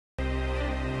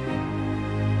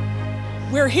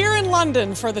We're here in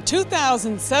London for the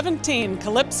 2017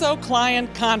 Calypso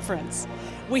Client Conference.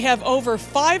 We have over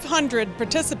 500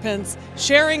 participants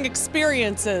sharing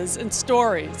experiences and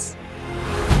stories.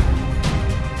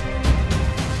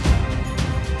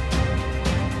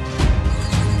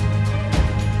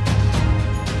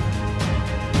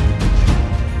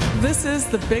 This is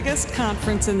the biggest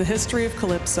conference in the history of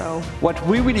Calypso. What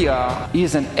we really are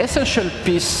is an essential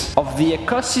piece of the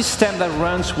ecosystem that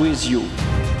runs with you.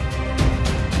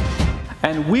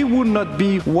 And we would not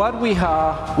be what we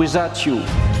are without you.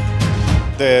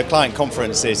 The client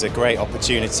conference is a great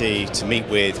opportunity to meet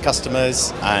with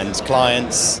customers and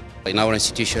clients. In our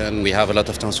institution, we have a lot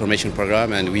of transformation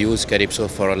program and we use Calypso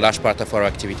for a large part of our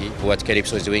activity. What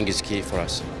Calypso is doing is key for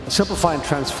us. Simplify and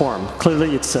transform.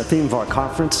 Clearly, it's the theme of our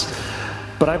conference,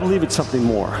 but I believe it's something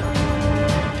more.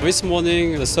 This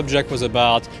morning, the subject was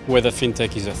about whether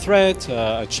fintech is a threat,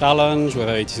 a challenge,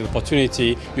 whether it is an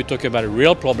opportunity. You talk about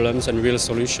real problems and real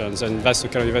solutions, and that's the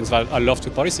kind of events that I love to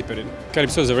participate in.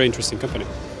 Calypso is a very interesting company.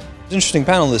 Interesting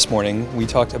panel this morning. We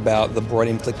talked about the broad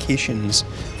implications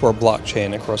for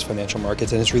blockchain across financial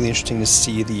markets, and it's really interesting to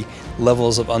see the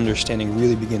levels of understanding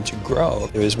really begin to grow.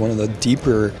 It was one of the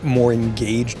deeper, more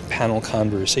engaged panel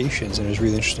conversations, and it was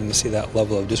really interesting to see that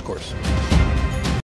level of discourse.